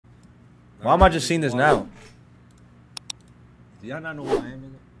Why am I just seeing this now? Do y'all not know who I am,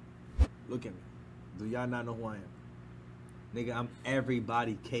 nigga? Look at me. Do y'all not know who I am? Nigga, I'm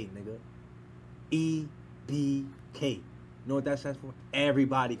everybody K, nigga. EBK. You know what that stands for?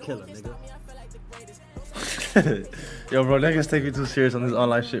 Everybody killer, nigga. Yo, bro, niggas take me too serious on this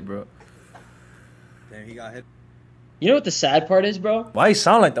online shit, bro. Damn, he got hit. You know what the sad part is, bro? Why you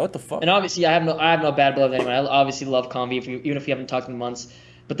sound like that? What the fuck? And obviously, I have no bad blood with anyone. I obviously love Konvy, even if you haven't talked in months.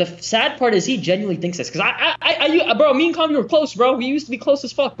 But the sad part is he genuinely thinks this. Because bro, me and Konvy were close, bro. We used to be close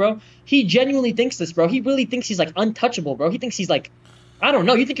as fuck, bro. He genuinely thinks this, bro. He really thinks he's like untouchable, bro. He thinks he's like, I don't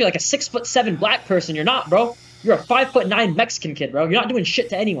know. You think you're like a 6'7" black person. You're not, bro. You're a 5'9" Mexican kid, bro. You're not doing shit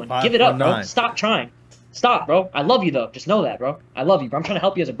to anyone. Give it up, bro. Stop trying. Stop, bro. I love you, though. Just know that, bro. I love you, bro. I'm trying to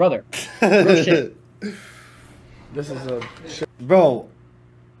help you as a brother. Real shit. This is a shit. Bro.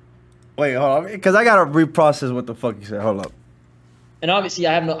 Wait, hold on. Because I got to reprocess what the fuck you said. Hold up. And obviously,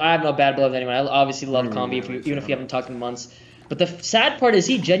 I have no bad blood with anyone. I obviously love Konvy, even if you haven't talked in months. But the sad part is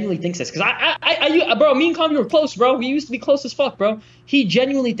he genuinely thinks this. Because bro, me and Konvy were close, bro. We used to be close as fuck, bro. He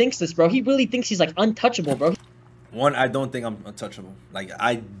genuinely thinks this, bro. He really thinks he's like untouchable, bro. One, I don't think I'm untouchable. Like,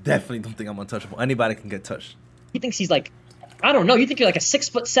 I definitely don't think I'm untouchable. Anybody can get touched. He thinks he's like, I don't know. You think you're like a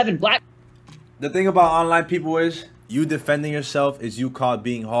 6'7" black. The thing about online people is you defending yourself is you called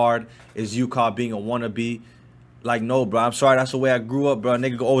being hard, is you called being a wannabe. Like, no, bro. I'm sorry. That's the way I grew up, bro.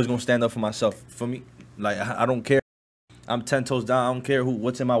 Nigga always gonna stand up for myself. For me, like, I don't care. I'm 10 toes down. I don't care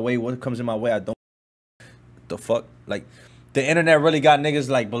what's in my way, what comes in my way. I don't. The fuck? Like, the internet really got niggas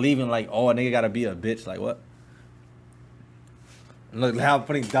like believing like, oh, a nigga gotta be a bitch. Like, what? Look how I'm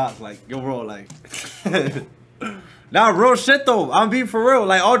putting dots. Like, yo, bro. Like, now real shit though. I'm being for real.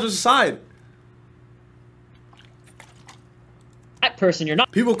 Like, all just aside. That person, you're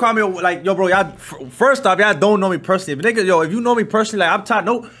not. People call me like, yo, bro. Y'all. First off, y'all don't know me personally. If nigga, yo, if you know me personally, like, I'm tired.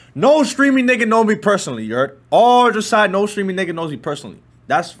 No streaming nigga know me personally. You heard? All just side, no streaming nigga knows me personally.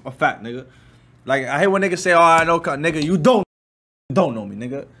 That's a fact, nigga. Like, I hate when niggas say, oh, I know, nigga. You don't know me,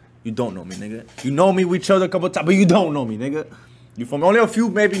 nigga. You don't know me, nigga. You know me. We chilled a couple times, but you don't know me, nigga. You feel me? Only a few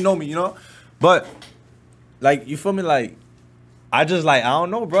maybe know me, you know. But like, you feel me? Like, I just like, I don't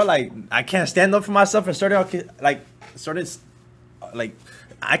know, bro. Like, I can't stand up for myself and like,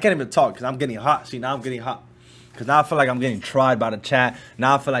 I can't even talk because I'm getting hot. See, now I'm getting hot. Because now I feel like I'm getting tried by the chat.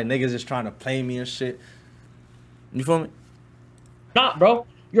 Now I feel like niggas is trying to play me and shit. You feel me? Not, bro.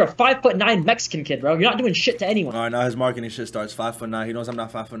 You're a 5'9" Mexican kid, bro. You're not doing shit to anyone. All right, now his marketing shit starts. 5'9". He knows I'm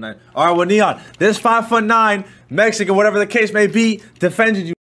not 5'9". All right, well, Neon, this 5'9" Mexican, whatever the case may be, defended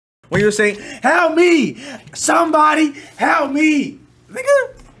you when you were saying, help me! Somebody help me!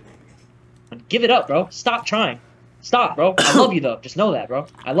 Nigga. Give it up, bro. Stop trying. Stop, bro. I love you, though. Just know that, bro.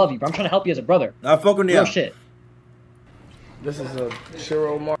 I love you, bro. I'm trying to help you as a brother. I fuck with Neon. Real shit. This is a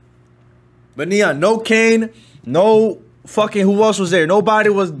Shiro mark. But Neon, no Kane, no fucking who else was there? Nobody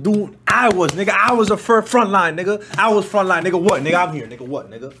was doing. I was, nigga. I was a front line, nigga. I was front line, nigga. What, nigga? I'm here, nigga. What,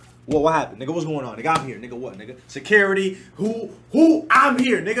 nigga? What happened, nigga? What's going on, nigga? I'm here, nigga. What, nigga? Security? Who? I'm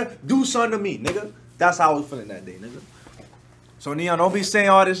here, nigga. Do something to me, nigga. That's how I was feeling that day, nigga. So Neon, don't be saying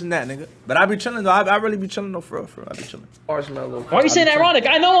all this and that, nigga. But I be chilling though. I really be chilling though, for real. I be chilling. Marshmallow. Why are you saying ironic?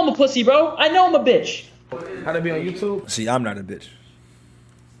 I know I'm a pussy, bro. I know I'm a bitch. How to be on YouTube? See, I'm not a bitch.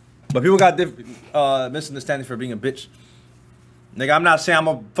 But people got different misunderstandings for being a bitch. Nigga, I'm not saying I'm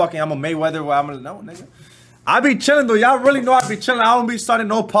a Mayweather or no, nigga. I be chilling though. Y'all really know I be chilling. I don't be starting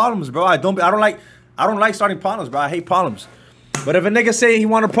no problems, bro. I don't like starting problems, bro. I hate problems. But if a nigga say he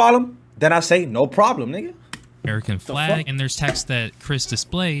want a problem, then I say no problem, nigga. American flag, and there's text that Chris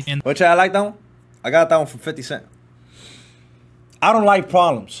displayed. And which I like that one. I got that one from 50 Cent. I don't like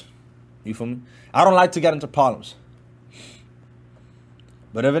problems. You feel me? I don't like to get into problems.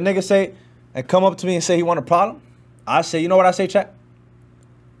 But if a nigga say and come up to me and say he want a problem, I say, you know what I say, chat?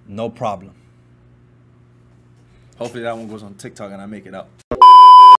 No problem. Hopefully that one goes on TikTok and I make it out.